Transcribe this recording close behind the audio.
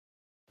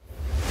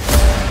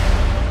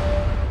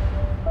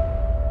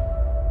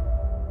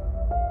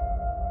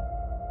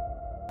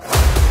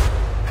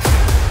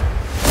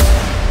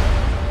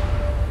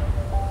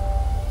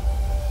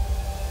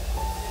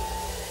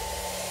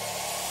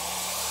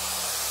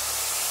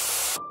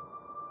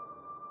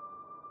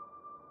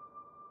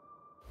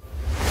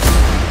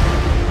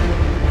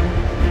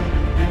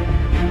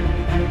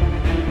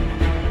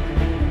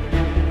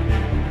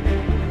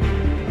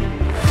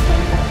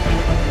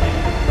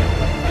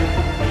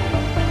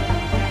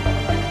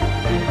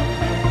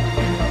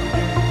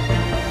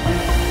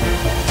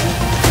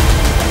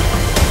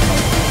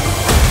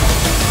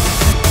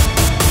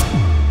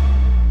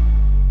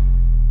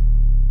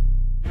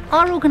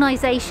Our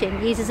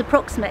organisation uses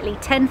approximately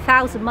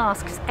 10,000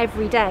 masks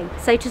every day.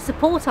 So to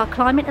support our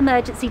climate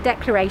emergency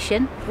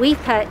declaration, we've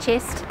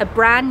purchased a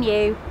brand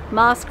new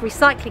mask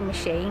recycling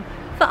machine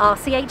for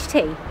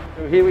RCHT.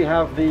 So here we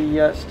have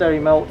the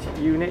Sterimelt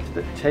unit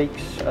that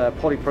takes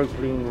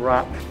polypropylene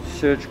wrap,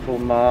 surgical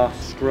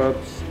masks,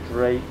 scrubs,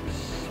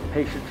 drapes,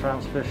 patient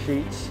transfer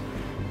sheets,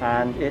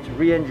 and it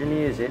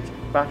re-engineers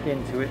it back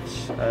into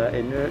its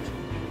inert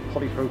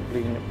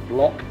polypropylene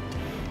block,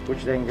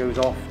 which then goes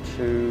off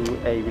to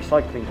a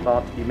recycling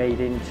plant to be made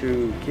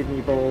into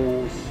kidney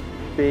bowls,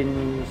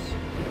 bins,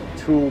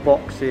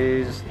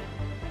 toolboxes,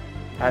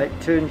 and it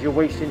turns your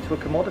waste into a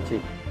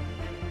commodity.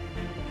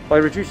 By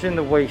reducing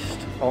the waste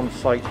on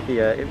site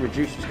here, it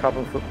reduces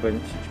carbon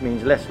footprint, which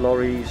means less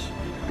lorries,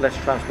 less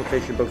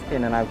transportation both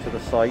in and out of the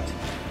site,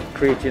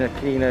 creating a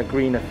cleaner,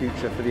 greener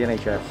future for the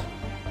NHS.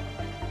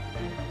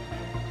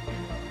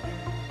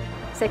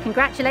 So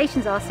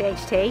congratulations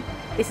RCHT,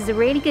 this is a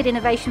really good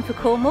innovation for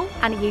Cornwall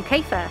and a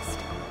UK first.